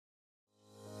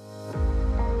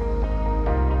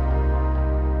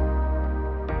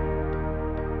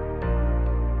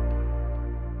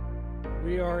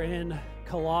are in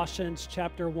Colossians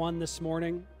chapter 1 this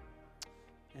morning,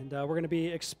 and we're going to be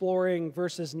exploring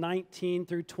verses 19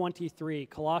 through 23.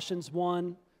 Colossians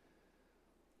 1,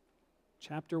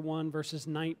 chapter 1, verses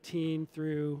 19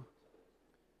 through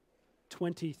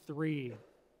 23.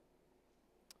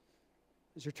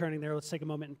 As you're turning there, let's take a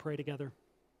moment and pray together.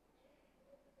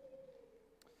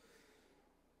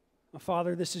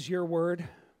 Father, this is your word,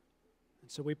 and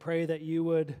so we pray that you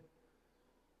would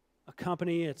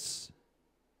accompany its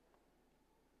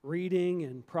reading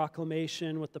and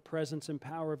proclamation with the presence and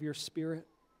power of your Spirit,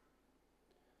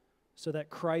 so that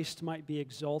Christ might be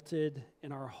exalted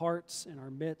in our hearts, in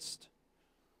our midst,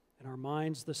 in our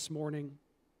minds this morning,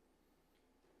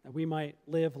 that we might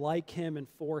live like him and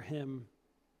for him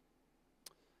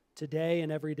today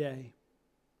and every day,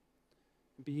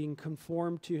 being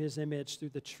conformed to his image through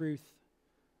the truth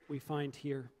we find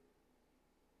here.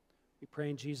 We pray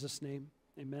in Jesus' name.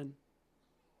 Amen.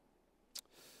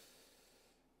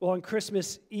 Well, on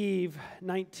Christmas Eve,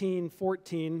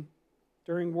 1914,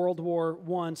 during World War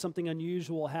I, something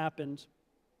unusual happened.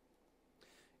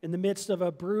 In the midst of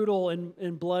a brutal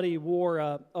and bloody war,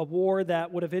 a war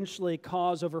that would eventually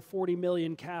cause over 40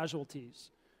 million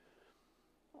casualties.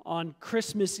 On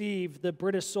Christmas Eve, the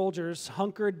British soldiers,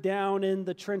 hunkered down in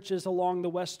the trenches along the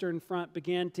Western Front,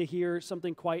 began to hear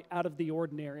something quite out of the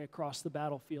ordinary across the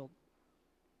battlefield.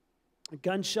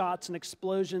 Gunshots and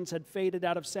explosions had faded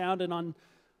out of sound, and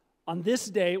on this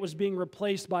day, it was being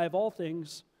replaced by, of all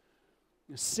things,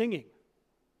 singing.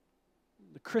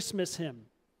 The Christmas hymn,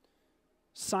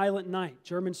 Silent Night.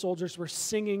 German soldiers were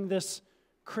singing this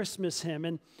Christmas hymn,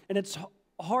 and it's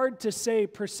hard to say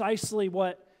precisely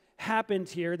what happened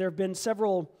here. There have been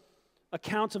several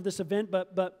accounts of this event,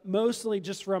 but mostly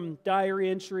just from diary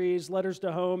entries, letters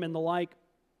to home, and the like.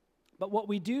 But what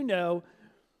we do know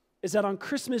is that on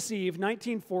Christmas Eve,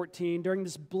 1914, during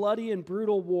this bloody and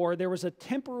brutal war, there was a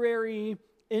temporary,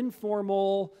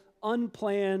 informal,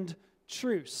 unplanned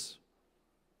truce,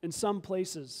 in some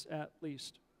places at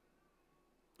least.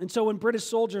 And so when British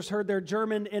soldiers heard their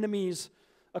German enemies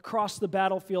across the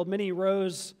battlefield, many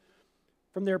rose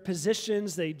from their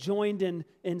positions. They joined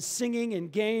in singing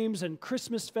and games and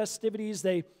Christmas festivities.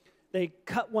 They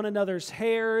cut one another's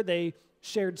hair. They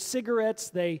shared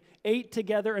cigarettes. They ate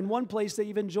together. In one place, they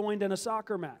even joined in a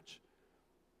soccer match.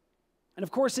 And of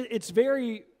course, it's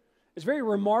very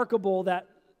remarkable that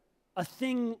a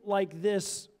thing like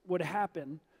this would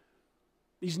happen.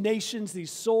 These nations, these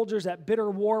soldiers at bitter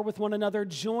war with one another,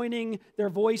 joining their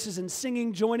voices in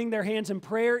singing, joining their hands in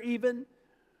prayer even.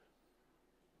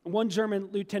 One German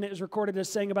lieutenant is recorded as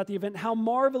saying about the event, how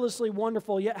marvelously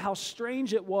wonderful, yet how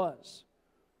strange it was.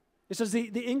 It says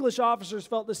the English officers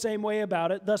felt the same way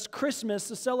about it. Thus, Christmas,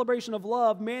 the celebration of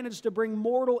love, managed to bring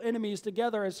mortal enemies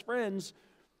together as friends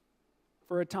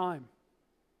for a time.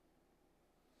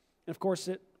 And of course,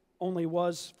 it only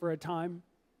was for a time.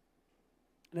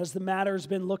 And as the matter has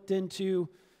been looked into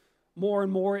more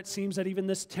and more, it seems that even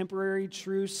this temporary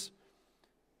truce,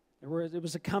 it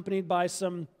was accompanied by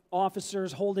some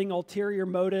officers holding ulterior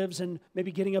motives and maybe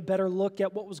getting a better look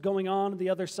at what was going on the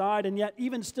other side. And yet,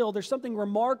 even still, there's something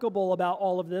remarkable about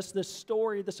all of this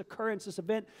story, this occurrence, this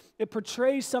event. It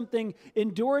portrays something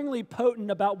enduringly potent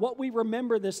about what we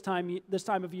remember this time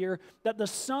of year, that the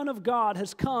Son of God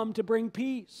has come to bring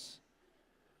peace.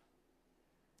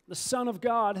 The Son of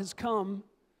God has come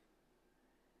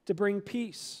to bring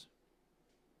peace.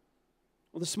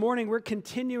 Well, this morning we're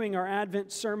continuing our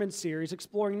Advent sermon series,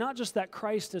 exploring not just that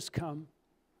Christ has come,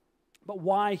 but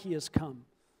why he has come.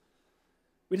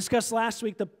 We discussed last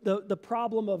week the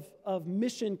problem of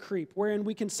mission creep, wherein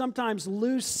we can sometimes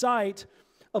lose sight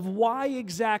of why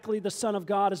exactly the Son of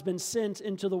God has been sent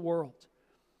into the world.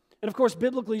 And of course,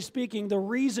 biblically speaking, the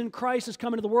reason Christ has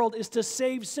come into the world is to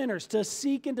save sinners, to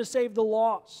seek and to save the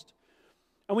lost.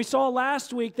 And we saw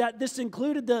last week that this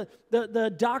included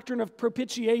the doctrine of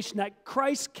propitiation, that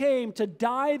Christ came to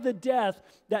die the death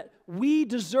that we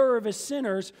deserve as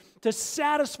sinners to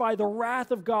satisfy the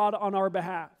wrath of God on our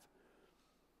behalf.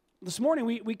 This morning,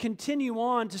 we continue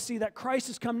on to see that Christ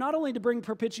has come not only to bring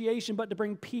propitiation, but to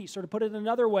bring peace. Or to put it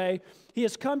another way, he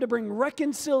has come to bring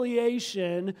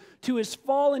reconciliation to his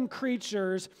fallen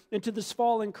creatures and to this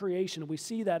fallen creation. We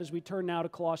see that as we turn now to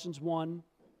Colossians 1,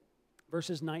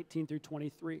 verses 19 through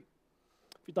 23. If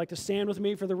you'd like to stand with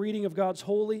me for the reading of God's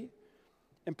holy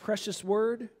and precious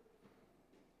word,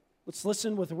 let's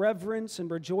listen with reverence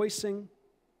and rejoicing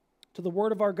to the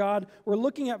word of our God. We're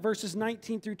looking at verses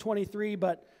 19 through 23,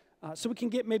 but so we can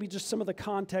get maybe just some of the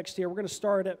context here, we're going to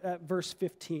start at verse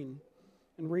 15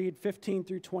 and read 15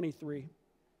 through 23.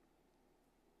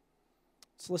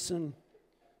 Let's listen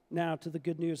now to the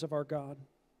good news of our God.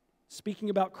 Speaking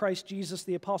about Christ Jesus,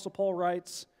 the Apostle Paul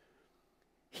writes,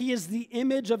 "He is the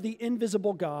image of the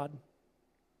invisible God,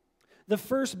 the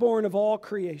firstborn of all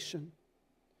creation.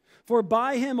 For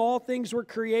by him all things were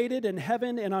created in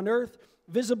heaven and on earth,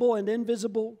 visible and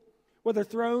invisible, whether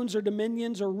thrones or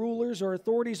dominions or rulers or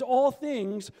authorities, all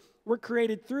things were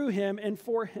created through him and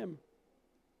for him.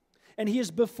 And he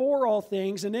is before all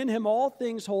things, and in him all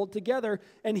things hold together,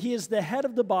 and he is the head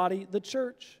of the body, the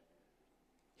church.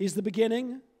 He's the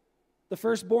beginning, the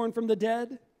firstborn from the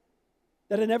dead,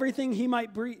 that in everything he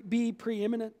might be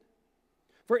preeminent.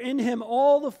 For in him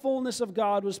all the fullness of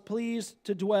God was pleased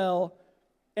to dwell,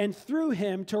 and through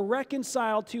him to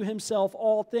reconcile to himself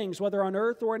all things, whether on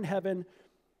earth or in heaven,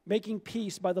 making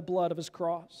peace by the blood of his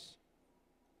cross.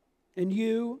 And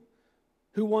you,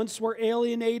 who once were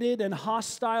alienated and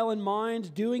hostile in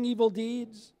mind, doing evil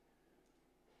deeds,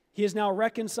 he is now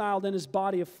reconciled in his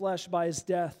body of flesh by his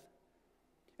death,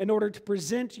 in order to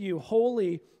present you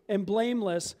holy and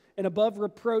blameless and above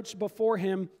reproach before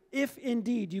him, if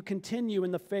indeed you continue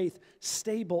in the faith,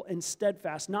 stable and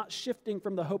steadfast, not shifting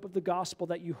from the hope of the gospel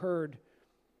that you heard,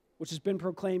 which has been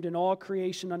proclaimed in all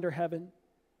creation under heaven,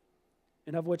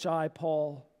 and of which I,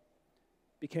 Paul,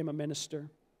 became a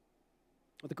minister.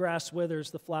 The grass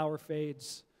withers, the flower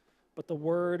fades, but the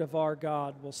word of our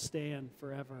God will stand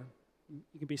forever."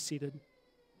 You can be seated.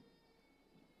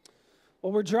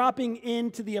 Well, we're dropping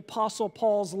into the Apostle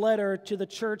Paul's letter to the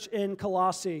church in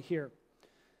Colossae here.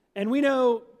 And we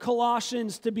know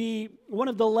Colossians to be one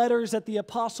of the letters that the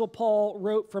Apostle Paul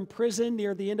wrote from prison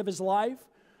near the end of his life.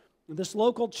 This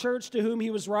local church to whom he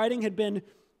was writing had been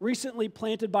recently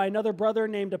planted by another brother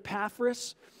named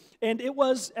Epaphras, and it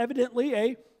was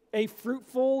evidently a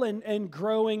fruitful and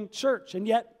growing church. And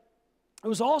yet, it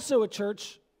was also a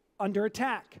church under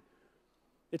attack.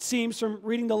 It seems from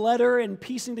reading the letter and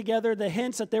piecing together the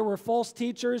hints that there were false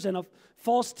teachers and a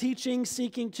false teaching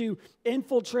seeking to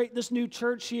infiltrate this new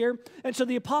church here. And so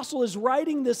the apostle is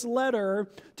writing this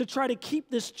letter to try to keep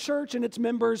this church and its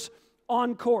members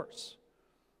on course.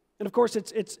 And of course,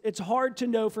 it's hard to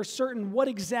know for certain what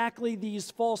exactly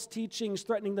these false teachings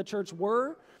threatening the church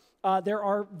were. There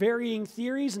are varying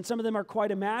theories, and some of them are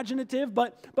quite imaginative,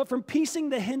 but from piecing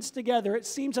the hints together, it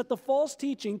seems that the false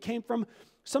teaching came from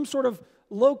some sort of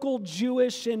local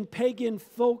Jewish and pagan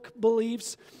folk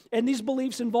beliefs, and these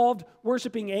beliefs involved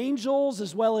worshiping angels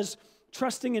as well as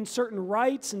trusting in certain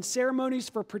rites and ceremonies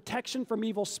for protection from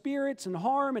evil spirits and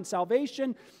harm and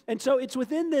salvation. And so it's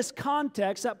within this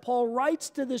context that Paul writes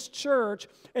to this church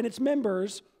and its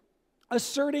members,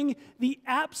 asserting the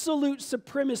absolute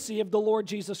supremacy of the Lord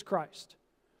Jesus Christ.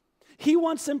 He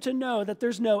wants them to know that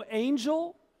there's no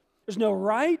angel, there's no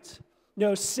rite,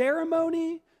 no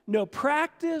ceremony, no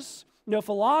practice, no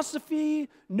philosophy,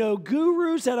 no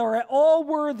gurus that are at all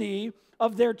worthy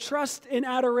of their trust and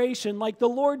adoration, like the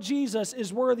Lord Jesus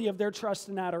is worthy of their trust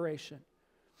and adoration.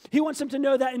 He wants them to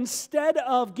know that instead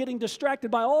of getting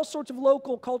distracted by all sorts of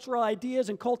local cultural ideas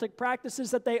and cultic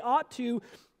practices, that they ought to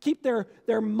keep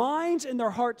their minds and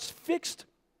their hearts fixed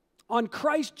on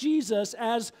Christ Jesus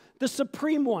as the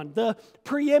supreme one, the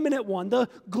preeminent one, the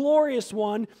glorious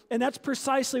one. And that's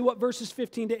precisely what verses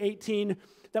 15 to 18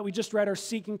 that we just read are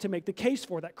seeking to make the case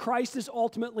for, that Christ is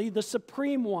ultimately the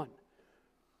supreme one.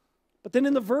 But then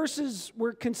in the verses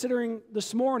we're considering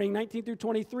this morning, 19 through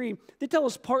 23, they tell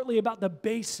us partly about the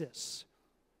basis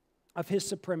of his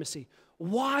supremacy.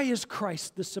 Why is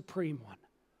Christ the supreme one,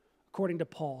 according to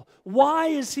Paul? Why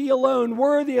is he alone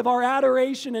worthy of our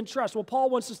adoration and trust? Well, Paul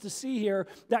wants us to see here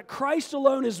that Christ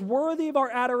alone is worthy of our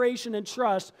adoration and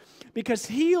trust because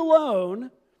he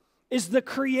alone is the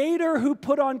creator who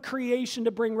put on creation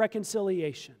to bring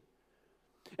reconciliation.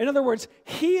 In other words,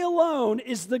 he alone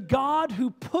is the God who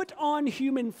put on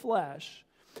human flesh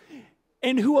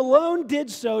and who alone did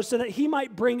so that he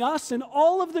might bring us and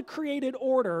all of the created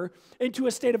order into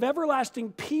a state of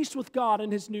everlasting peace with God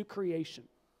and his new creation.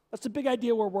 That's the big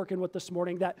idea we're working with this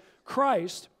morning, that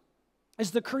Christ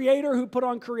is the creator who put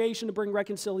on creation to bring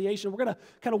reconciliation. We're going to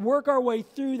kind of work our way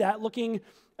through that, looking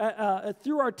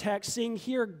through our text, seeing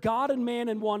here God and man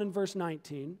in one in verse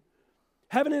 19,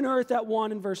 heaven and earth at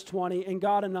one in verse 20, and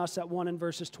God and us at one in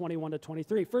verses 21 to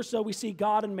 23. First, though, we see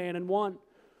God and man in one.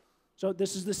 So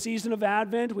this is the season of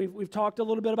Advent. We've talked a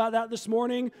little bit about that this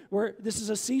morning. This is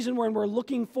a season when we're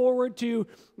looking forward to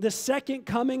the second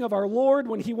coming of our Lord,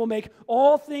 when he will make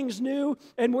all things new,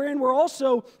 and wherein we're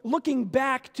also looking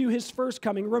back to his first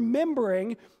coming,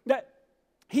 remembering that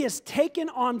he has taken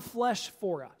on flesh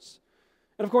for us.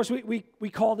 And of course, we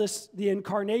call this the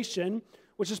incarnation,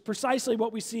 which is precisely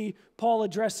what we see Paul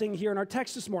addressing here in our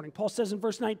text this morning. Paul says in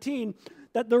verse 19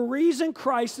 that the reason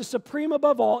Christ is supreme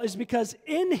above all is because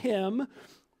in him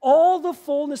all the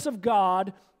fullness of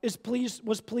God was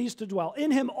pleased to dwell.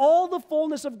 In him, all the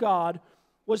fullness of God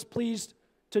was pleased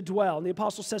to dwell. And the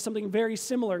apostle says something very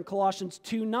similar in Colossians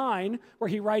 2:9, where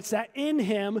he writes that in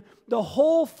him, the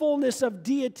whole fullness of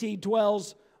deity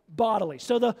dwells bodily.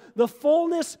 So the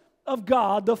fullness of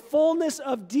God, the fullness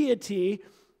of deity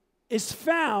is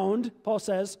found, Paul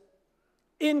says,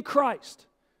 in Christ.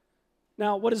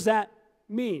 Now, what does that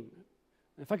mean?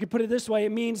 If I could put it this way,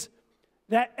 it means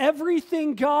that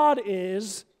everything God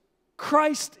is,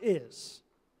 Christ is.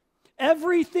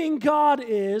 Everything God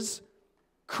is,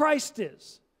 Christ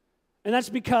is. And that's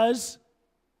because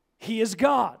he is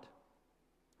God,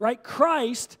 right?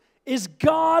 Christ is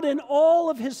God in all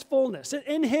of his fullness.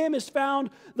 In him is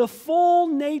found the full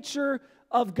nature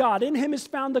of God. In him is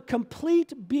found the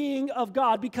complete being of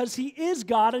God because he is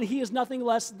God and he is nothing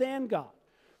less than God.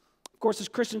 Of course, as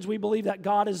Christians, we believe that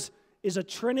God is a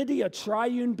trinity, a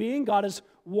triune being. God is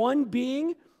one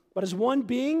being, but as one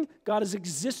being, God has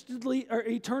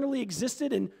eternally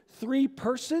existed in three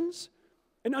persons.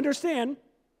 And understand,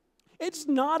 it's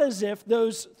not as if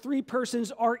those three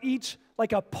persons are each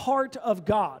like a part of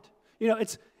God. You know,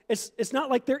 it's not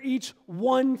like they're each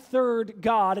 1/3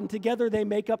 God and together they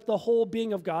make up the whole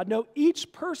being of God. No,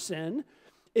 each person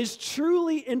is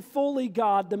truly and fully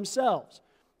God themselves.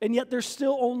 And yet there's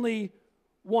still only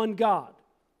one God.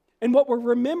 And what we're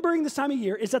remembering this time of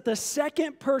year is that the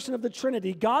second person of the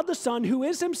Trinity, God the Son, who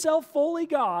is himself fully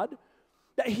God,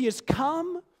 that he has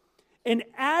come and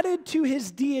added to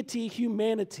his deity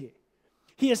humanity.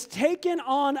 He has taken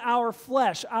on our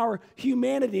flesh, our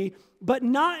humanity, but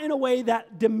not in a way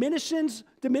that diminishes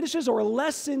or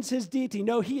lessens his deity.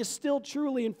 No, he is still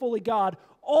truly and fully God.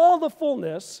 All the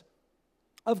fullness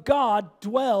of God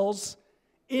dwells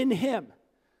in him.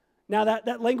 Now,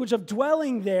 that language of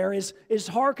dwelling there is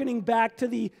hearkening back to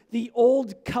the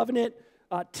Old Covenant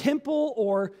temple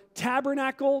or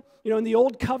tabernacle. You know, in the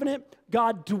Old Covenant,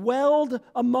 God dwelled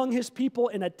among his people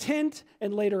in a tent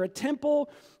and later a temple.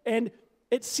 And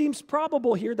it seems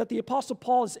probable here that the Apostle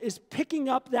Paul is picking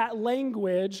up that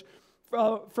language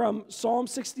from Psalm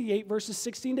 68, verses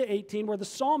 16 to 18, where the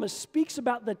psalmist speaks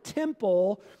about the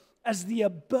temple as the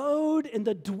abode and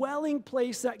the dwelling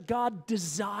place that God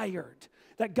desired,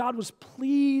 that God was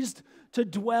pleased to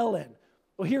dwell in.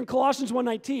 Well, here in Colossians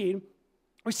 1:19,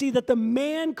 we see that the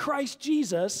man Christ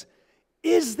Jesus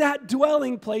is that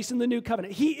dwelling place in the new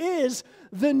covenant. He is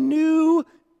the new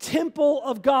temple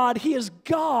of God. He is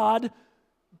God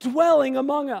dwelling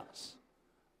among us.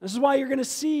 This is why you're going to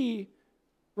see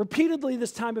repeatedly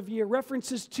this time of year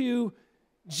references to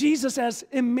Jesus as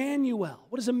Emmanuel.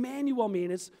 What does Emmanuel mean?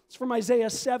 It's from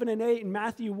Isaiah 7 and 8 and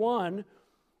Matthew 1,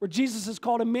 where Jesus is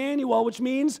called Emmanuel, which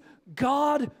means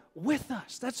God with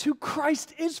us. That's who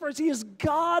Christ is for us. He is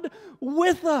God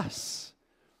with us.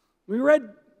 We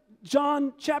read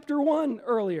John chapter 1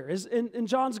 earlier in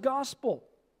John's gospel.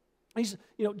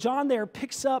 John there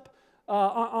picks up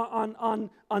on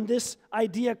this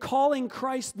idea, calling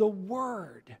Christ the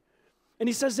Word. And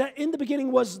he says that in the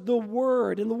beginning was the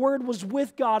Word, and the Word was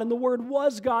with God, and the Word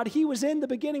was God. He was in the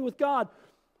beginning with God.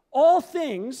 All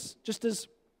things, just as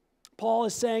Paul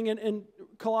is saying in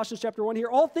Colossians chapter 1 here,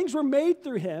 all things were made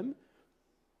through him,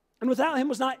 and without him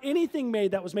was not anything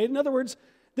made that was made. In other words,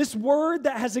 this Word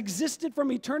that has existed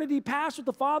from eternity past with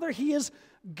the Father, he is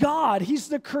God. He's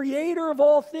the creator of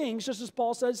all things, just as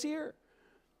Paul says here.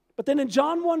 But then in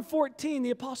John 1:14, the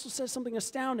apostle says something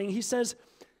astounding. He says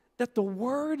that the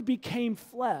Word became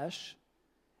flesh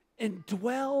and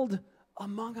dwelled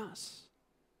among us.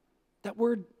 That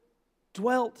word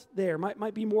dwelt there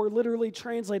might be more literally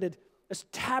translated as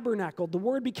tabernacled. The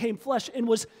Word became flesh and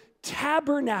was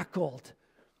tabernacled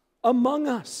among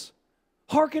us,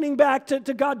 hearkening back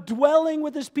to God dwelling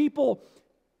with his people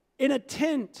in a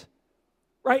tent,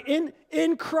 right?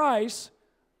 In Christ,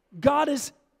 God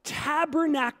is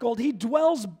tabernacled. He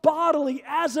dwells bodily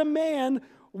as a man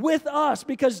with us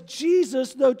because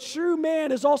Jesus, though true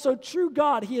man, is also true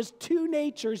God. He has two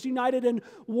natures united in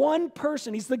one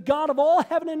person. He's the God of all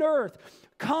heaven and earth,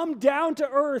 come down to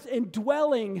earth and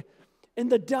dwelling in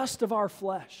the dust of our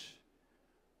flesh.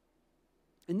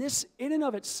 And this, in and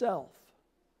of itself,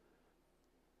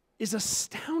 is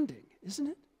astounding, isn't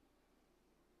it?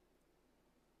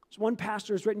 As one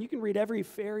pastor has written, you can read every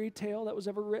fairy tale that was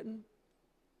ever written,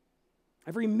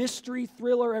 every mystery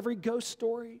thriller, every ghost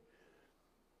story,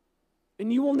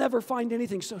 and you will never find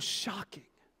anything so shocking,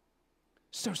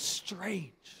 so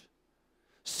strange,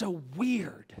 so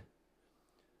weird,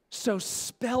 so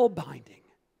spellbinding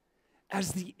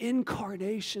as the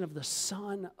incarnation of the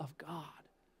Son of God.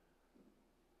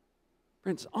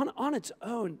 Friends, on its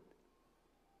own,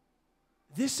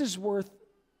 this is worth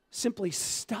simply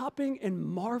stopping and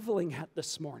marveling at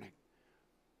this morning.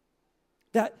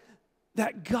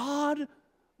 That God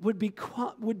would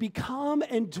become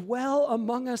and dwell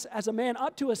among us as a man,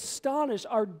 ought to astonish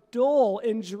our dull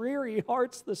and dreary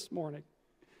hearts this morning.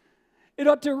 It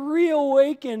ought to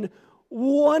reawaken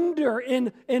wonder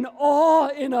and awe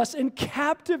in us and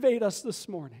captivate us this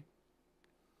morning.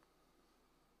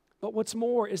 But what's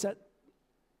more is that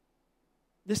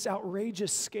this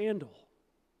outrageous scandal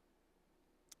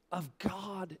of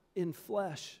God in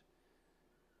flesh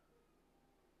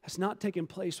has not taken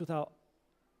place without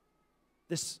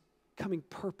this coming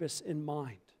purpose in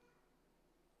mind.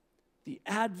 The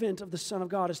advent of the Son of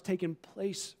God has taken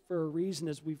place for a reason,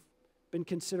 as we've been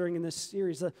considering in this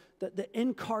series. The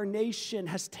incarnation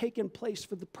has taken place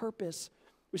for the purpose,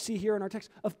 we see here in our text,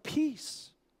 of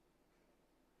peace.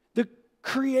 The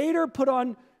Creator put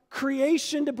on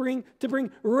creation to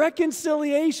bring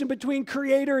reconciliation between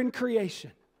Creator and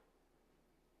creation.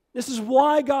 This is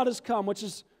why God has come, which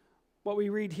is what we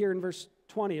read here in verse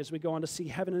 20 as we go on to see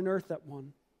heaven and earth at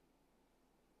one.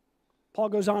 Paul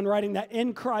goes on writing that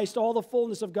in Christ all the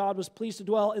fullness of God was pleased to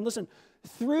dwell, and listen,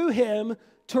 through him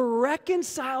to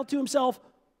reconcile to himself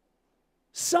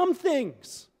some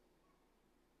things.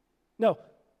 No,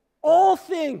 all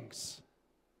things.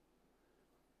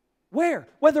 Where?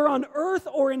 Whether on earth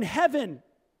or in heaven.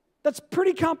 That's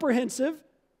pretty comprehensive.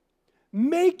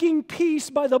 Making peace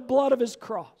by the blood of his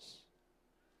cross.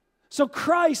 So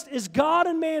Christ is God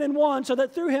and man in one, so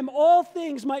that through him all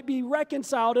things might be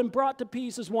reconciled and brought to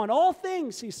peace as one. All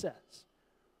things, he says.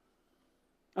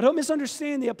 I don't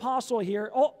misunderstand the apostle here.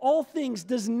 All things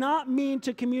does not mean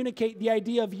to communicate the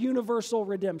idea of universal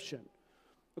redemption.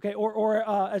 Okay,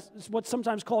 or what's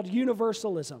sometimes called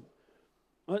universalism.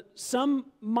 Some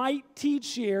might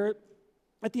teach here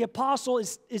that the apostle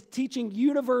is teaching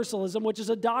universalism, which is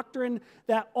a doctrine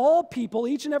that all people,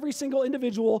 each and every single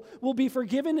individual, will be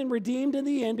forgiven and redeemed in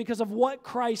the end because of what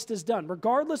Christ has done.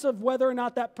 Regardless of whether or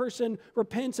not that person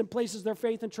repents and places their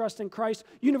faith and trust in Christ,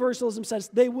 universalism says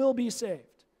they will be saved.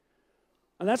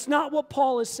 And that's not what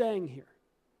Paul is saying here.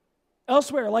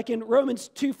 Elsewhere, like in Romans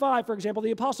 2:5, for example,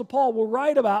 the Apostle Paul will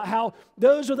write about how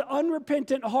those with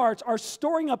unrepentant hearts are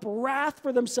storing up wrath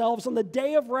for themselves on the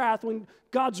day of wrath when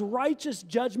God's righteous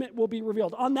judgment will be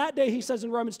revealed. On that day, he says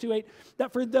in Romans 2:8,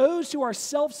 that for those who are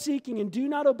self-seeking and do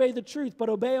not obey the truth but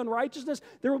obey unrighteousness,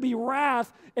 there will be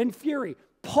wrath and fury.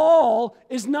 Paul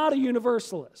is not a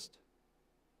universalist.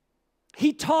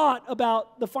 He taught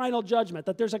about the final judgment,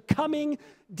 that there's a coming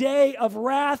day of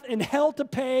wrath and hell to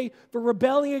pay for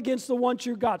rebelling against the one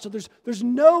true God. So there's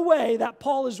no way that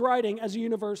Paul is writing as a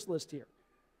universalist here.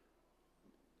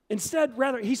 Instead,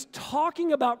 rather, he's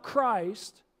talking about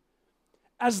Christ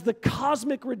as the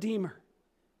cosmic redeemer.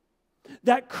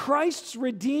 That Christ's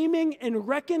redeeming and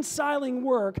reconciling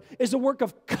work is a work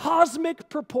of cosmic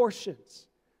proportions.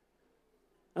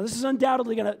 Now, this is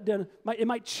undoubtedly it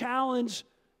might challenge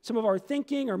some of our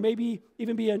thinking, or maybe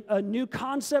even be a new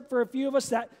concept for a few of us,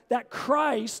 that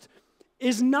Christ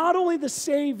is not only the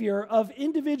Savior of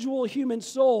individual human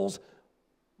souls,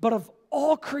 but of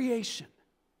all creation,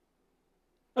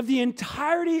 of the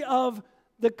entirety of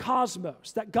the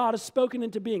cosmos that God has spoken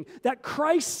into being. That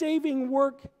Christ's saving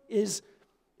work is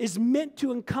meant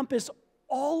to encompass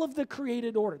all of the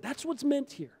created order. That's what's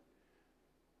meant here.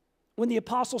 When the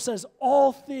apostle says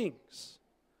all things,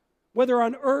 whether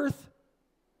on earth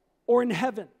or in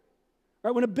heaven.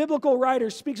 Right? When a biblical writer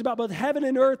speaks about both heaven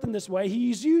and earth in this way,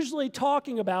 he's usually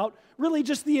talking about really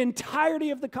just the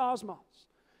entirety of the cosmos,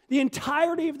 the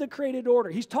entirety of the created order.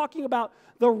 He's talking about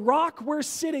the rock we're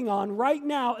sitting on right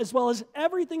now, as well as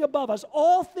everything above us,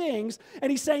 all things,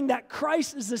 and he's saying that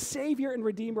Christ is the Savior and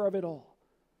Redeemer of it all.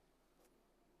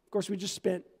 Of course, we just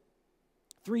spent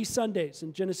 3 Sundays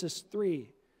in Genesis 3.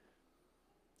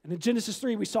 And in Genesis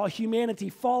 3, we saw humanity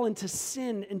fall into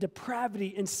sin and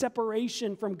depravity and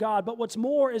separation from God. But what's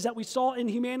more is that we saw in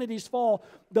humanity's fall,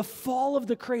 the fall of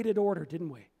the created order, didn't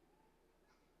we?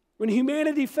 When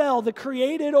humanity fell, the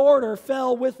created order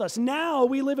fell with us. Now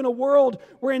we live in a world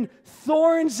wherein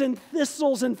thorns and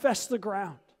thistles infest the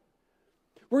ground,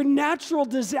 where natural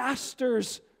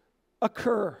disasters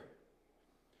occur,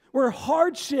 where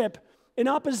hardship and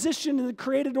opposition in the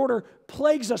created order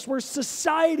plagues us, where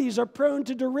societies are prone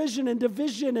to derision and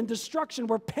division and destruction,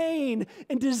 where pain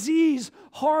and disease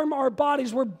harm our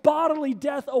bodies, where bodily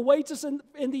death awaits us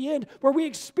in the end, where we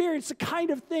experience the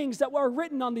kind of things that are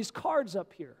written on these cards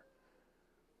up here.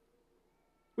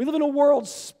 We live in a world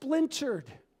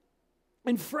splintered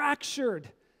and fractured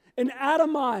and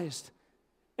atomized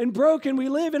and broken. We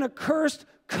live in a cursed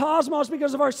cosmos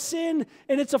because of our sin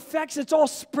and its effects. It's all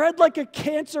spread like a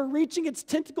cancer, reaching its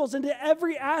tentacles into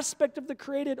every aspect of the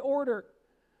created order.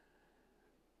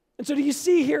 And so do you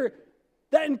see here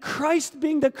that in Christ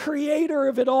being the creator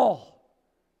of it all,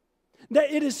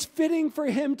 that it is fitting for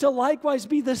him to likewise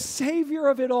be the Savior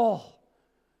of it all?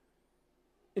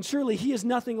 And surely he is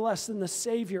nothing less than the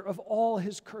Savior of all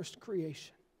his cursed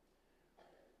creation.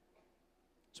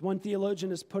 As one theologian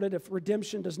has put it, if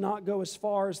redemption does not go as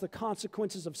far as the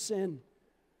consequences of sin,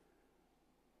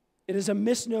 it is a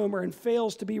misnomer and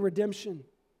fails to be redemption.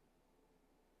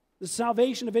 The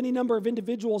salvation of any number of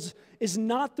individuals is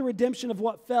not the redemption of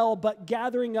what fell, but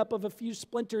gathering up of a few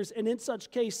splinters, and in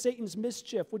such case, Satan's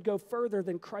mischief would go further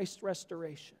than Christ's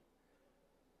restoration.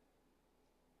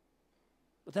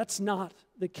 But that's not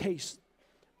the case.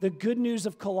 The good news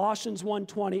of Colossians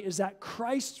 1:20 is that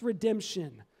Christ's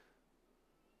redemption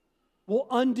will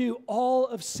undo all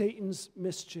of Satan's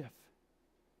mischief.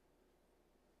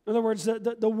 In other words,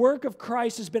 the work of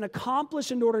Christ has been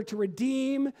accomplished in order to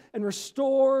redeem and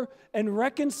restore and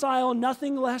reconcile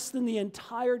nothing less than the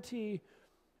entirety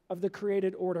of the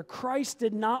created order. Christ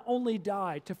did not only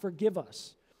die to forgive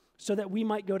us so that we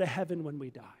might go to heaven when we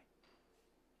die.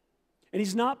 And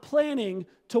he's not planning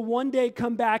to one day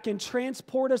come back and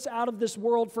transport us out of this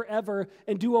world forever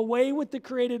and do away with the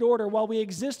created order while we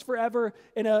exist forever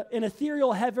in an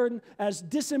ethereal heaven as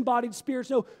disembodied spirits.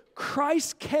 No,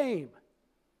 Christ came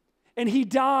and he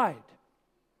died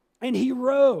and he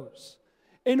rose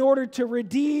in order to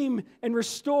redeem and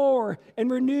restore and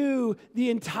renew the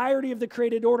entirety of the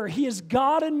created order. He is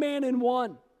God and man in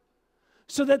one,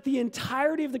 so that the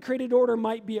entirety of the created order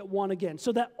might be at one again,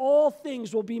 so that all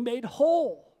things will be made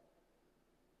whole.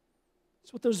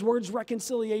 That's what those words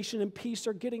reconciliation and peace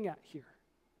are getting at here.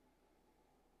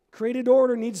 Created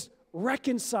order needs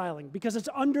reconciling because it's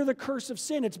under the curse of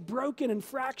sin. It's broken and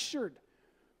fractured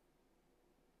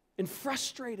and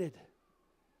frustrated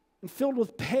and filled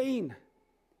with pain.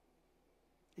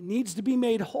 It needs to be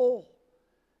made whole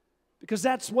because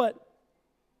that's what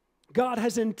God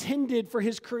has intended for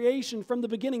his creation from the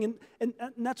beginning. And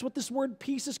that's what this word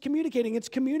peace is communicating. It's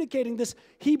communicating this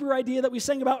Hebrew idea that we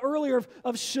sang about earlier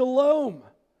of shalom.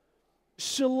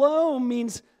 Shalom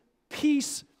means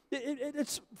peace.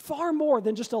 It's far more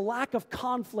than just a lack of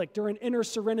conflict or an inner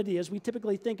serenity as we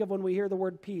typically think of when we hear the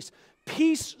word peace.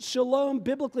 Peace, shalom,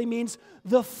 biblically means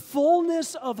the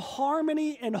fullness of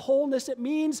harmony and wholeness. It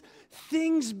means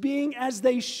things being as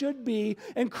they should be.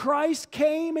 And Christ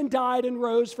came and died and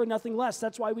rose for nothing less.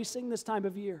 That's why we sing this time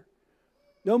of year.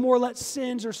 No more let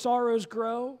sins or sorrows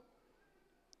grow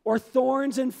or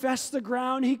thorns infest the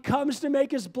ground. He comes to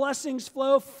make his blessings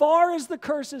flow far as the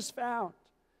curse is found.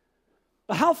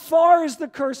 How far is the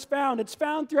curse found? It's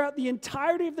found throughout the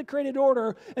entirety of the created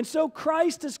order. And so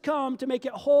Christ has come to make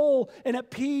it whole and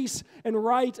at peace and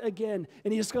right again.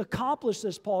 And he has accomplished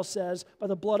this, Paul says, by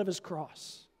the blood of his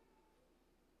cross.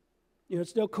 You know,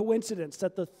 it's no coincidence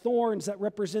that the thorns that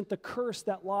represent the curse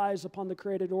that lies upon the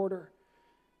created order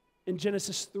in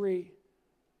Genesis 3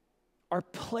 are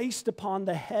placed upon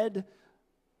the head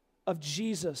of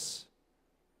Jesus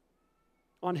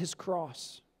on his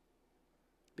cross.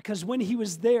 Because when he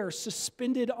was there,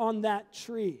 suspended on that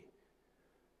tree,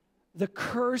 the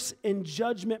curse and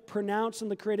judgment pronounced in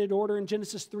the created order in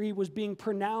Genesis 3 was being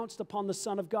pronounced upon the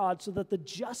Son of God so that the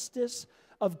justice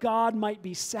of God might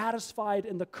be satisfied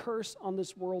and the curse on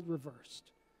this world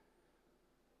reversed.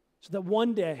 So that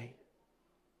one day,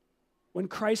 when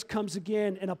Christ comes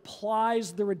again and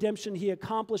applies the redemption he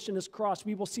accomplished in his cross,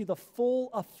 we will see the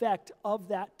full effect of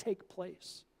that take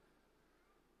place.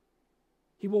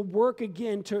 He will work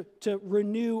again to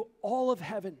renew all of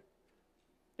heaven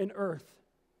and earth.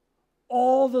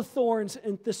 All the thorns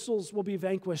and thistles will be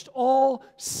vanquished. All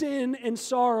sin and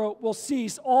sorrow will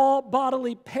cease. All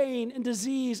bodily pain and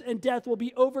disease and death will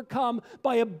be overcome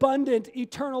by abundant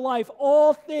eternal life.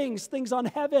 All things on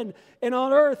heaven and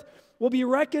on earth, will be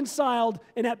reconciled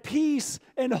and at peace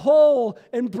and whole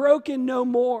and broken no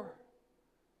more.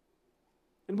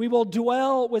 And we will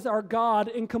dwell with our God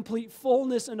in complete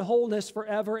fullness and wholeness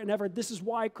forever and ever. This is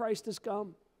why Christ has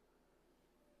come.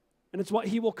 And it's what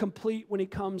he will complete when he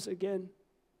comes again.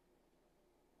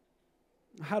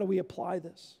 How do we apply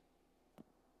this?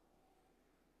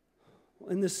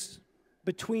 In this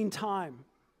between time,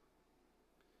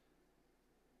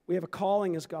 we have a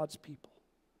calling as God's people.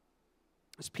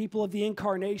 As people of the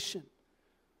incarnation,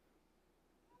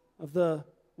 of the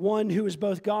one who is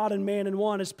both God and man in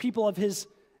one, as people of his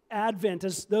advent,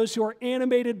 as those who are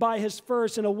animated by his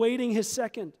first and awaiting his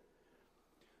second.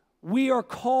 we are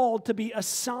called to be a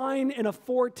sign and a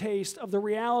foretaste of the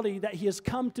reality that he has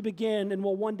come to begin and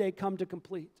will one day come to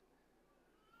complete.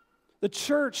 The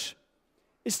church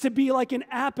is to be like an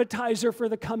appetizer for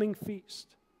the coming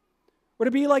feast. We're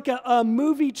to be like a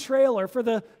movie trailer for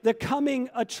the coming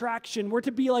attraction. We're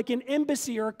to be like an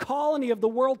embassy or a colony of the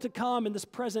world to come in this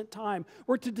present time.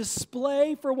 We're to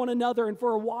display for one another and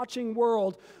for a watching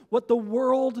world what the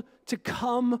world to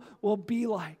come will be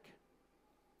like.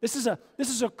 This is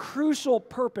a crucial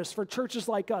purpose for churches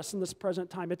like us in this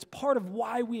present time. It's part of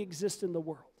why we exist in the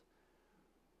world.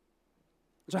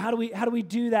 So how do we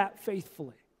do that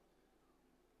faithfully?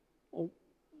 Well,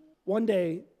 one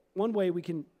way we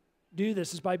can do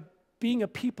this is by being a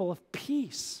people of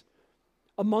peace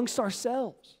amongst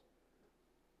ourselves.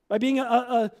 By being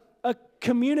a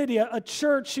community, a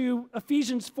church who,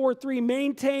 Ephesians 4:3,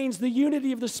 maintains the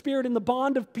unity of the Spirit in the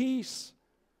bond of peace.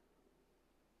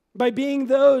 By being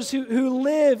those who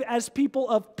live as people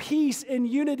of peace and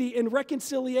unity and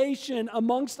reconciliation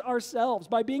amongst ourselves.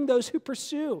 By being those who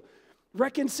pursue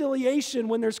reconciliation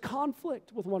when there's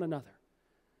conflict with one another.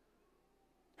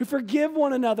 Who forgive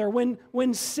one another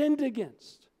when sinned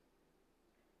against.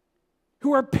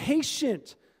 Who are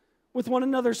patient with one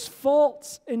another's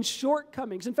faults and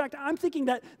shortcomings. In fact, I'm thinking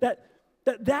that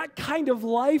kind of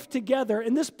life together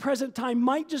in this present time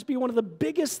might just be one of the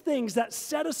biggest things that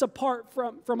set us apart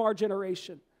from our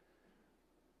generation.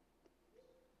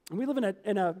 And we live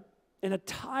in a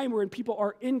time wherein people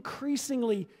are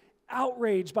increasingly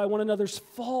outraged by one another's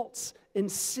faults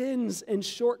and sins and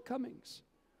shortcomings.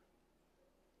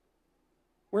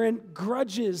 Wherein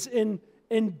grudges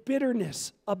and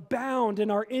bitterness abound and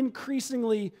are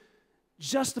increasingly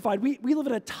justified. We live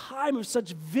in a time of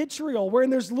such vitriol wherein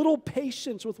there's little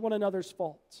patience with one another's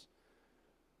faults.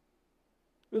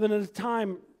 We live in a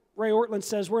time, Ray Ortlund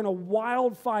says, wherein a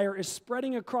wildfire is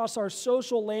spreading across our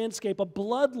social landscape, a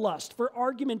bloodlust for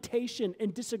argumentation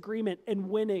and disagreement and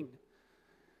winning.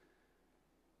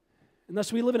 And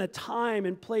thus we live in a time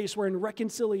and place wherein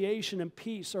reconciliation and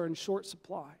peace are in short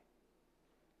supply.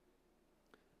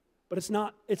 But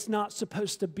it's not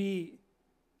supposed to be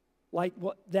like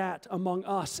that among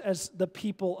us as the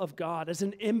people of God, as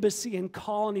an embassy and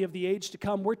colony of the age to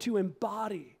come. We're to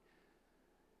embody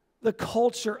the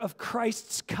culture of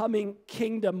Christ's coming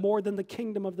kingdom more than the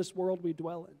kingdom of this world we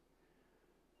dwell in.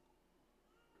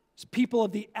 As people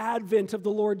of the advent of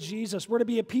the Lord Jesus, we're to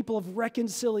be a people of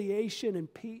reconciliation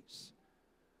and peace.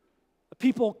 A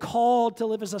people called to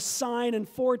live as a sign and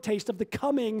foretaste of the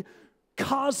coming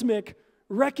cosmic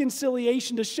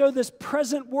reconciliation, to show this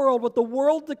present world what the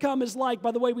world to come is like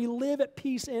by the way we live at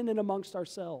peace in and amongst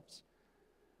ourselves.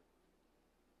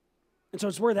 And so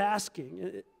it's worth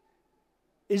asking,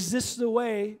 is this the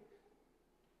way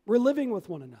we're living with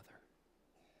one another?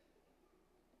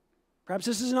 Perhaps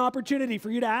this is an opportunity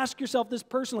for you to ask yourself this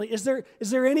personally. Is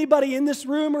there anybody in this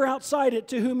room or outside it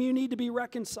to whom you need to be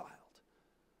reconciled?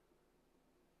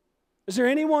 Is there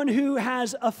anyone who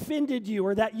has offended you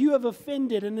or that you have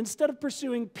offended, and instead of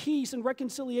pursuing peace and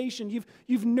reconciliation,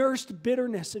 you've nursed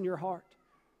bitterness in your heart?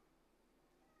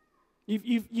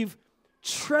 You've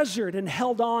treasured and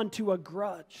held on to a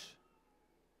grudge.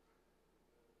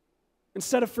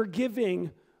 Instead of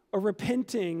forgiving or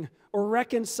repenting or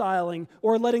reconciling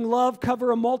or letting love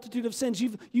cover a multitude of sins,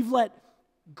 you've let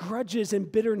grudges and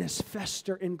bitterness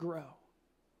fester and grow.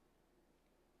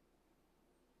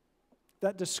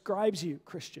 That describes you,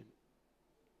 Christian.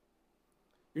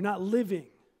 You're not living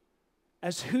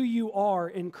as who you are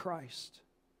in Christ.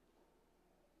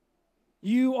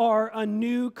 You are a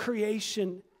new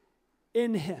creation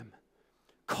in Him,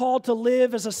 called to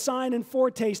live as a sign and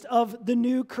foretaste of the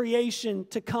new creation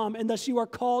to come, and thus you are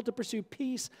called to pursue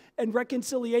peace and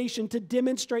reconciliation, to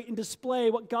demonstrate and display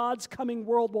what God's coming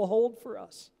world will hold for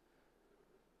us.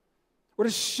 We're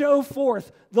to show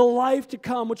forth the life to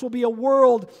come, which will be a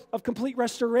world of complete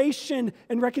restoration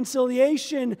and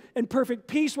reconciliation and perfect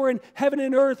peace, wherein heaven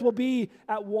and earth will be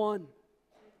at one.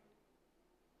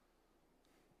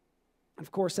 And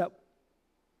of course, that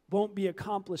won't be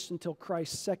accomplished until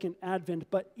Christ's second advent,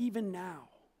 but even now,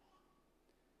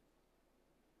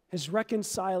 His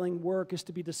reconciling work is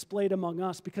to be displayed among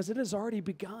us because it has already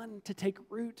begun to take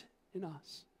root in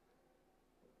us.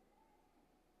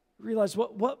 Realize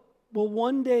what will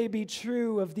one day be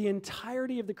true of the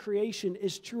entirety of the creation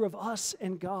is true of us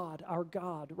and God, our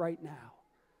God, right now.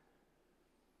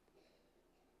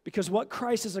 Because what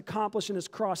Christ has accomplished in His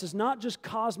cross is not just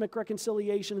cosmic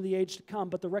reconciliation in the age to come,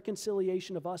 but the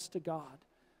reconciliation of us to God,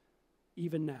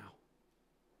 even now.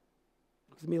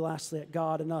 Look with me lastly at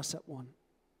God and us at one.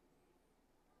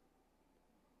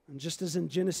 And just as in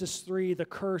Genesis 3, the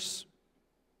curse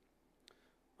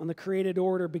on the created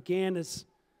order began as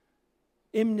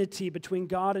enmity between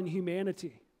God and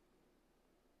humanity.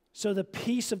 So the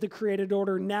peace of the created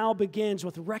order now begins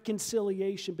with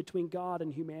reconciliation between God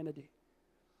and humanity.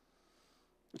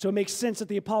 So it makes sense that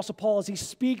the Apostle Paul, as he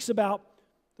speaks about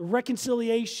the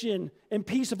reconciliation and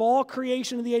peace of all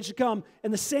creation in the age to come,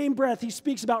 in the same breath, he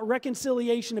speaks about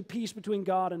reconciliation and peace between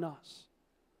God and us.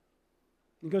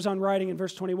 He goes on writing in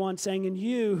verse 21, saying, "And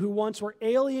you who once were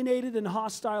alienated and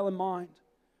hostile in mind,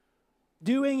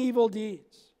 doing evil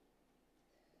deeds,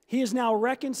 he is now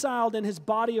reconciled in his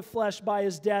body of flesh by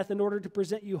his death in order to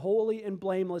present you holy and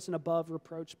blameless and above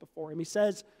reproach before him." He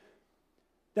says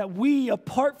that we,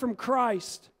 apart from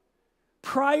Christ,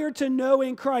 prior to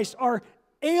knowing Christ, are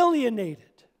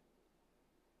alienated.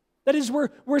 That is,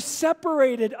 we're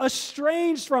separated,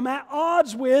 estranged from, at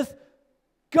odds with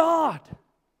God.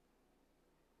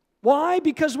 Why?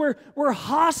 Because we're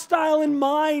hostile in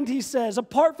mind, he says.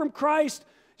 Apart from Christ,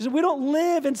 he said, we don't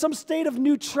live in some state of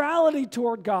neutrality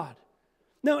toward God.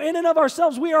 No, in and of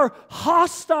ourselves, we are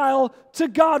hostile to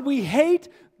God. We hate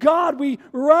God. We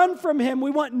run from him. We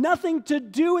want nothing to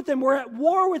do with him. We're at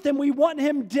war with him. We want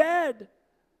him dead.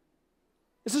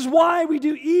 This is why we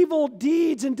do evil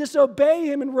deeds and disobey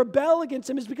him and rebel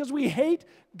against him, is because we hate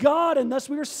God and thus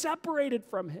we are separated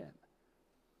from him.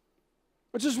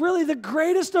 Which is really the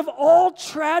greatest of all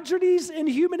tragedies in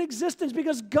human existence,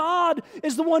 because God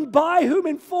is the one by whom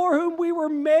and for whom we were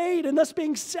made, and thus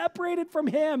being separated from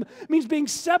him means being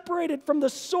separated from the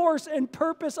source and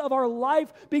purpose of our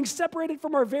life, being separated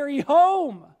from our very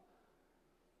home.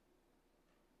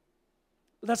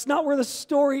 But that's not where the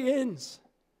story ends,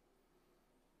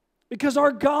 because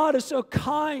our God is so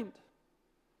kind,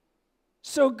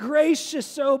 so gracious,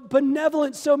 so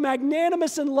benevolent, so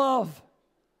magnanimous in love.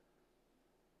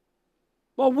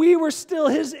 While we were still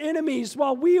his enemies,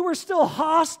 while we were still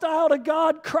hostile to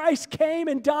God, Christ came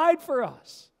and died for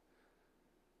us.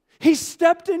 He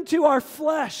stepped into our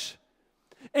flesh,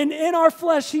 and in our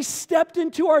flesh, he stepped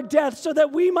into our death so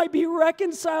that we might be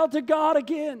reconciled to God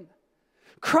again.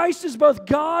 Christ is both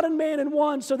God and man in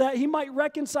one, so that he might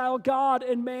reconcile God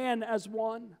and man as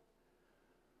one.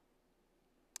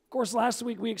 Of course, last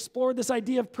week we explored this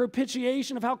idea of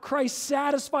propitiation, of how Christ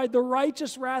satisfied the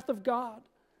righteous wrath of God.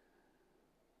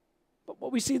 But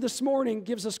what we see this morning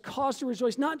gives us cause to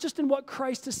rejoice, not just in what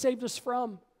Christ has saved us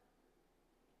from,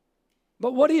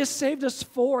 but what he has saved us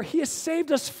for. He has saved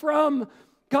us from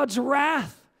God's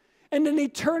wrath and an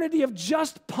eternity of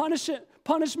just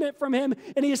punishment from him,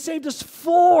 and he has saved us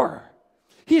for.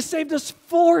 He has saved us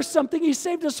for something. He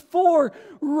saved us for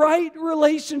right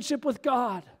relationship with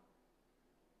God.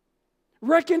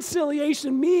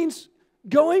 Reconciliation means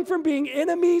going from being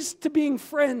enemies to being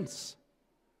friends,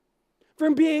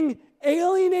 from being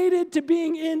alienated to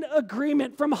being in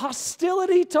agreement, from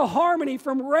hostility to harmony,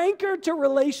 from rancor to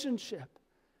relationship.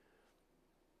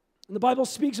 And the Bible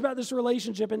speaks about this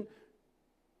relationship in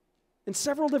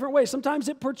several different ways. Sometimes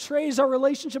it portrays our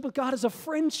relationship with God as a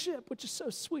friendship, which is so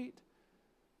sweet.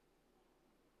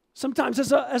 Sometimes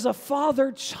as a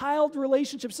father-child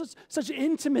relationship, such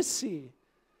intimacy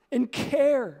and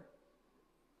care.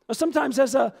 Or sometimes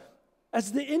as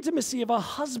the intimacy of a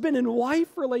husband and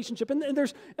wife relationship. And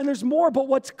there's more, but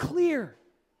what's clear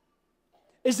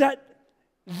is that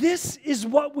this is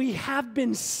what we have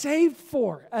been saved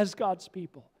for as God's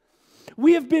people.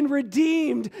 We have been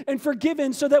redeemed and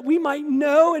forgiven so that we might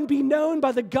know and be known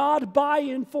by the God by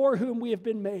and for whom we have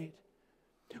been made.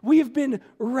 We have been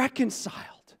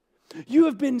reconciled. You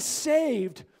have been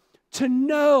saved to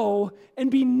know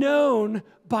and be known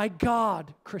by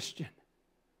God, Christian.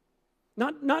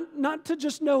 Not to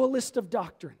just know a list of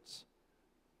doctrines.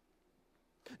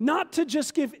 Not to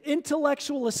just give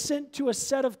intellectual assent to a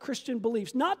set of Christian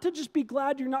beliefs. Not to just be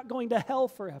glad you're not going to hell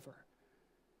forever.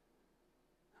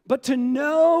 But to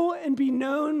know and be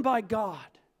known by God.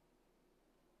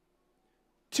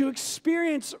 To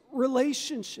experience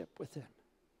relationship with him.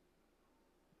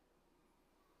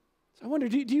 So I wonder,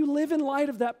 do you live in light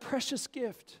of that precious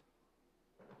gift?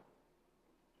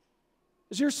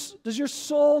 Does your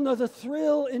soul know the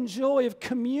thrill and joy of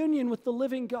communion with the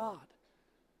living God?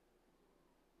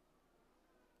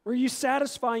 Or are you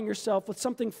satisfying yourself with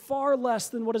something far less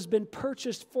than what has been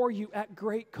purchased for you at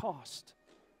great cost?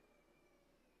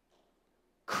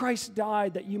 Christ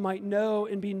died that you might know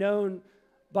and be known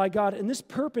by God, and this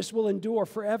purpose will endure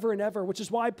forever and ever, which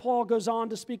is why Paul goes on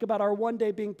to speak about our one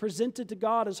day being presented to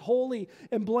God as holy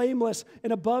and blameless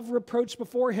and above reproach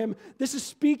before him. This is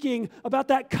speaking about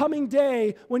that coming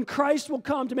day when Christ will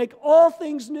come to make all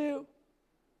things new,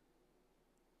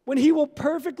 when he will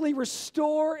perfectly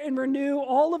restore and renew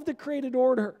all of the created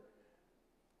order,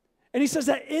 And he says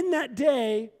that in that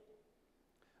day,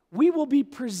 we will be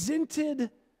presented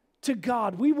to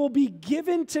God. We will be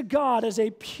given to God as a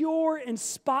pure and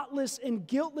spotless and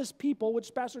guiltless people,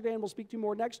 which Pastor Dan will speak to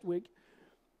more next week.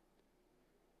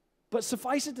 But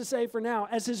suffice it to say for now,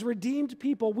 as his redeemed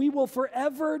people, we will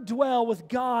forever dwell with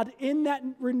God in that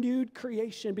renewed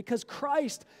creation because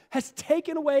Christ has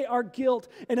taken away our guilt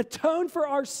and atoned for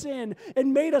our sin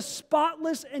and made us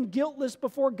spotless and guiltless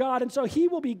before God. And so he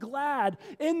will be glad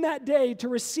in that day to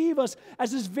receive us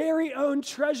as his very own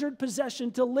treasured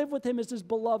possession, to live with him as his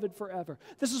beloved forever.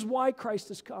 This is why Christ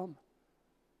has come.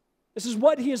 This is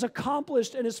what he has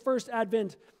accomplished in his first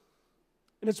advent.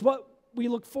 And it's what we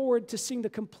look forward to seeing the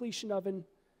completion of in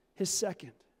his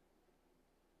second.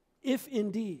 If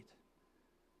indeed,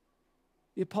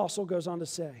 the apostle goes on to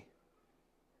say,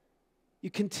 you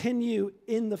continue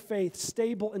in the faith,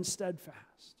 stable and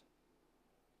steadfast,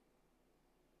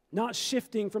 not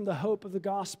shifting from the hope of the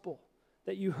gospel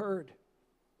that you heard,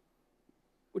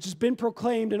 which has been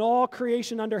proclaimed in all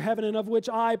creation under heaven, and of which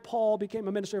I, Paul, became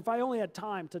a minister. If I only had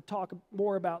time to talk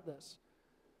more about this.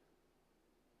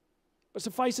 But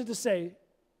suffice it to say,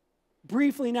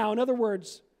 briefly now, in other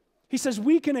words, he says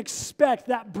we can expect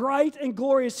that bright and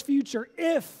glorious future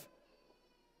if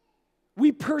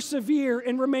we persevere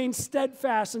and remain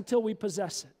steadfast until we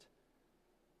possess it.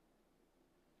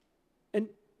 And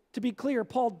to be clear,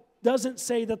 Paul doesn't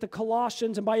say that the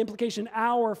Colossians, and by implication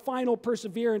our final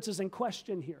perseverance, is in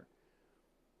question here.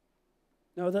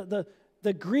 No,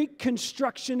 the Greek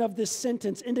construction of this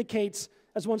sentence indicates,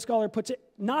 as one scholar puts it,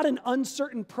 not an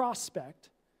uncertain prospect,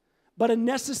 but a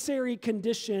necessary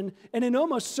condition and an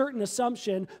almost certain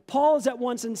assumption. Paul is at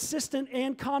once insistent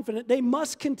and confident they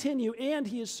must continue, and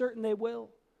he is certain they will.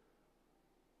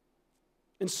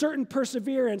 And certain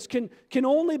perseverance can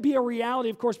only be a reality,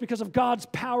 of course, because of God's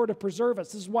power to preserve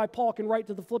us. This is why Paul can write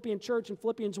to the Philippian church in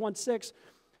Philippians 1:6,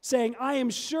 saying, I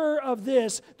am sure of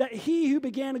this, that he who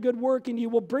began a good work in you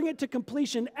will bring it to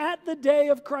completion at the day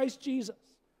of Christ Jesus.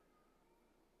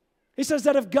 He says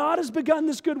that if God has begun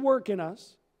this good work in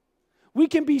us, we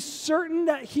can be certain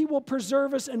that he will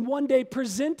preserve us and one day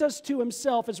present us to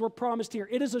himself as we're promised here.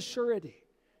 It is a surety.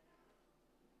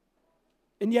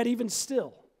 And yet even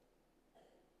still,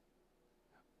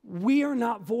 we are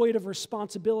not void of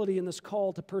responsibility in this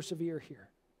call to persevere here.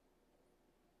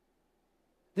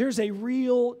 There's a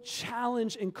real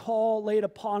challenge and call laid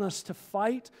upon us to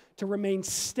fight, to remain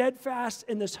steadfast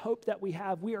in this hope that we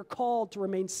have. We are called to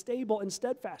remain stable and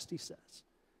steadfast, he says.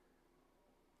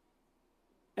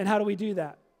 And how do we do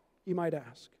that, you might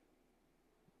ask?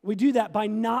 We do that by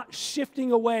not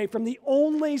shifting away from the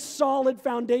only solid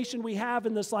foundation we have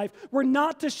in this life. We're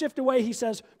not to shift away, he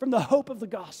says, from the hope of the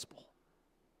gospel.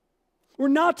 We're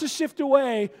not to shift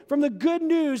away from the good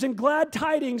news and glad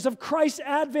tidings of Christ's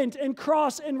advent and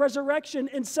cross and resurrection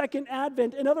and second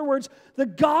advent. In other words, the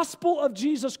gospel of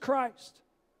Jesus Christ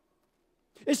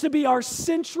is to be our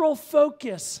central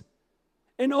focus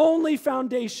and only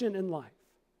foundation in life.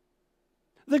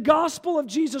 The gospel of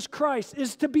Jesus Christ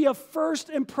is to be of first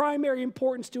and primary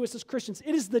importance to us as Christians.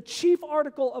 It is the chief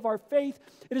article of our faith.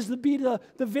 It is to be the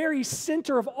very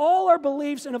center of all our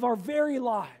beliefs and of our very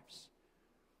lives.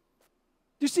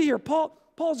 You see here,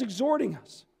 Paul's exhorting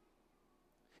us.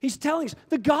 He's telling us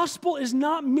the gospel is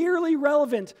not merely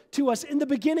relevant to us in the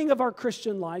beginning of our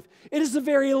Christian life. It is the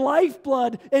very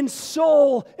lifeblood and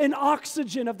soul and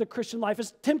oxygen of the Christian life.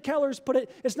 As Tim Keller's put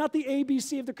it, it's not the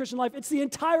ABC of the Christian life, it's the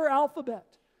entire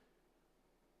alphabet.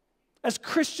 As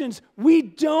Christians, we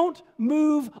don't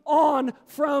move on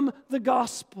from the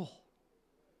gospel.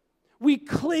 We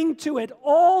cling to it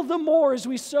all the more as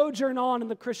we sojourn on in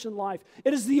the Christian life.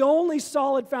 It is the only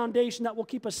solid foundation that will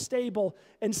keep us stable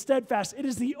and steadfast. It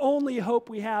is the only hope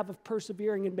we have of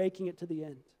persevering and making it to the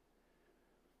end.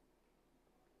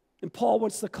 And Paul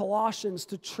wants the Colossians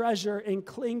to treasure and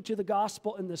cling to the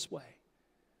gospel in this way,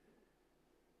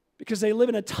 because they live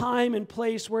in a time and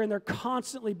place wherein they're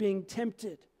constantly being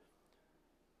tempted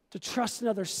to trust in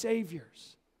other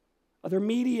saviors, other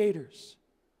mediators,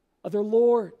 other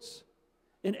lords,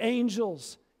 and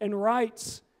angels, and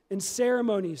rites, and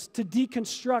ceremonies, to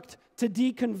deconstruct, to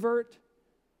deconvert.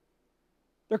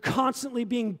 They're constantly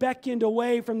being beckoned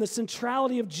away from the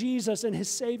centrality of Jesus and his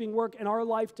saving work, and our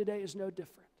life today is no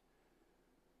different.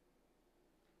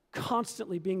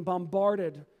 Constantly being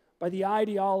bombarded by the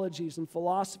ideologies and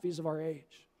philosophies of our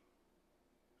age.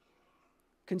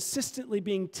 Consistently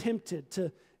being tempted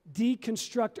to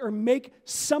deconstruct or make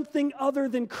something other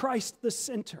than Christ the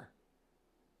center.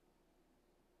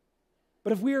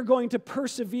 But if we are going to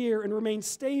persevere and remain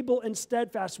stable and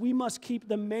steadfast, we must keep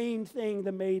the main thing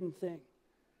the main thing.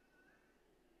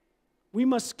 We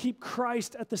must keep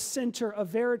Christ at the center of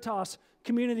Veritas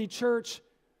Community Church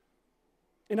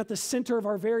and at the center of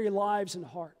our very lives and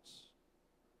hearts.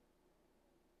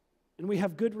 And we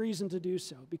have good reason to do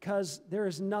so, because there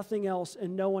is nothing else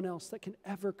and no one else that can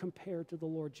ever compare to the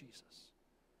Lord Jesus.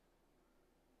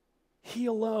 He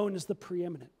alone is the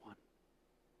preeminent one.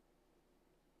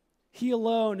 He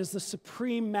alone is the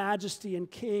supreme majesty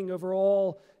and king over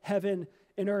all heaven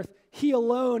and earth. He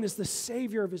alone is the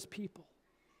Savior of his people.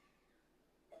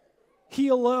 He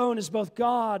alone is both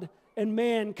God and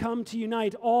man come to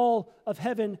unite all of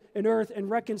heaven and earth and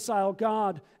reconcile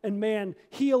God and man.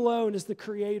 He alone is the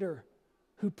Creator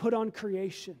who put on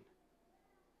creation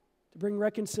to bring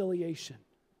reconciliation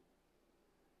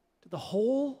to the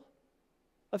whole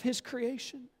of his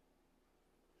creation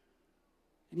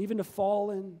and even to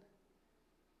fallen,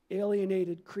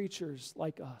 alienated creatures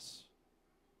like us.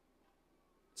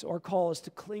 So our call is to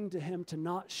cling to him, to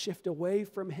not shift away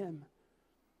from him,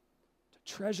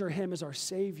 to treasure him as our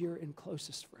Savior and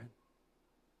closest friend.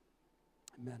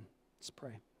 Amen. Let's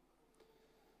pray.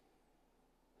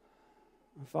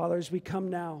 Father, as we come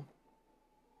now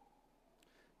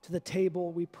to the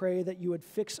table, we pray that you would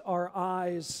fix our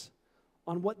eyes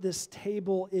on what this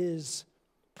table is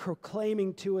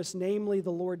proclaiming to us, namely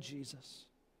the Lord Jesus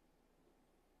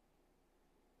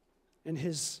and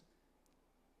his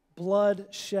blood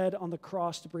shed on the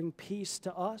cross to bring peace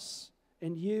to us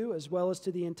and you, as well as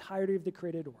to the entirety of the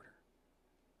created order.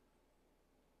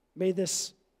 May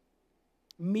this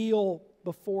meal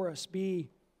before us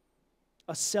be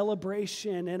a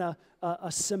celebration and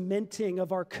a cementing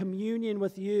of our communion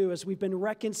with you as we've been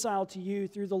reconciled to you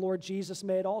through the Lord Jesus.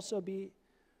 May it also be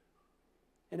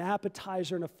an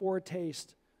appetizer and a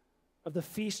foretaste of the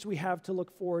feast we have to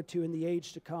look forward to in the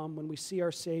age to come when we see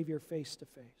our Savior face to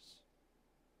face.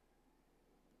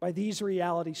 By these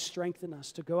realities, strengthen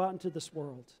us to go out into this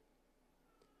world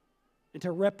and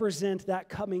to represent that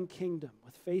coming kingdom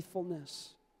with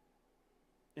faithfulness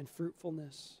and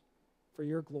fruitfulness for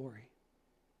your glory.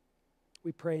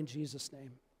 We pray in Jesus'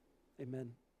 name.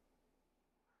 Amen.